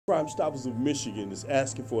Crime Stoppers of Michigan is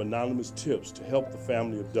asking for anonymous tips to help the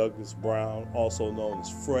family of Douglas Brown, also known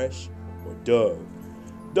as Fresh or Doug.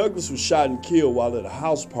 Douglas was shot and killed while at a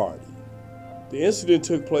house party. The incident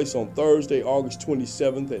took place on Thursday, August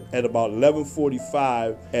 27th at about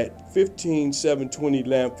 11:45 at 15720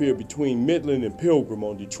 Lamphere between Midland and Pilgrim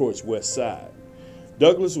on Detroit's west side.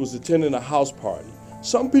 Douglas was attending a house party.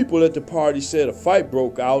 Some people at the party said a fight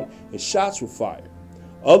broke out and shots were fired.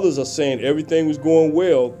 Others are saying everything was going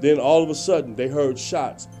well, then all of a sudden they heard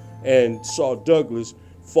shots and saw Douglas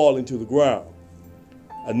falling to the ground.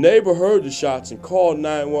 A neighbor heard the shots and called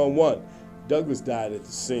 911. Douglas died at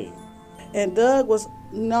the scene. And Doug was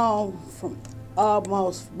known from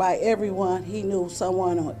almost by everyone. He knew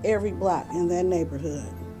someone on every block in that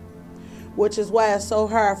neighborhood, which is why it's so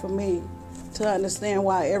hard for me to understand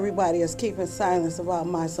why everybody is keeping silence about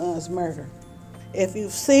my son's murder. If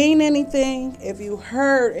you've seen anything, if you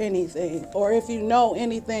heard anything, or if you know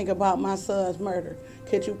anything about my son's murder,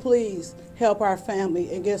 could you please help our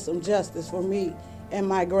family and get some justice for me and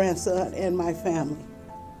my grandson and my family?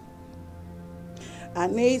 I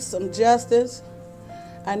need some justice,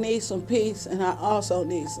 I need some peace, and I also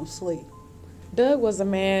need some sleep. Doug was a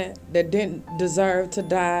man that didn't deserve to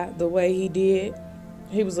die the way he did.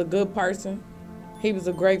 He was a good person. He was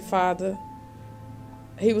a great father.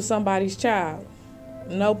 He was somebody's child.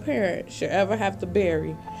 No parent should ever have to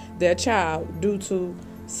bury their child due to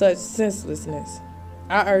such senselessness.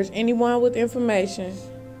 I urge anyone with information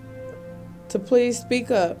to please speak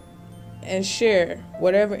up and share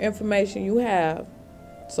whatever information you have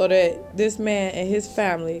so that this man and his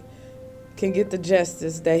family can get the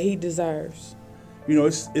justice that he deserves. You know,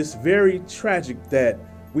 it's very tragic that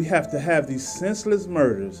we have to have these senseless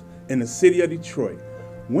murders in the city of Detroit.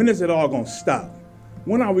 When is it all going to stop?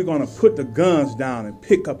 When are we going to put the guns down and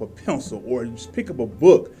pick up a pencil or just pick up a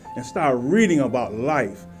book and start reading about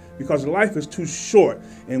life? Because life is too short,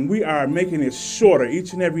 and we are making it shorter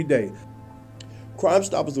each and every day. Crime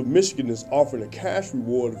Stoppers of Michigan is offering a cash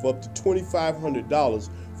reward of up to $2,500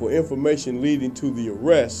 for information leading to the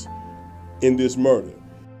arrest in this murder.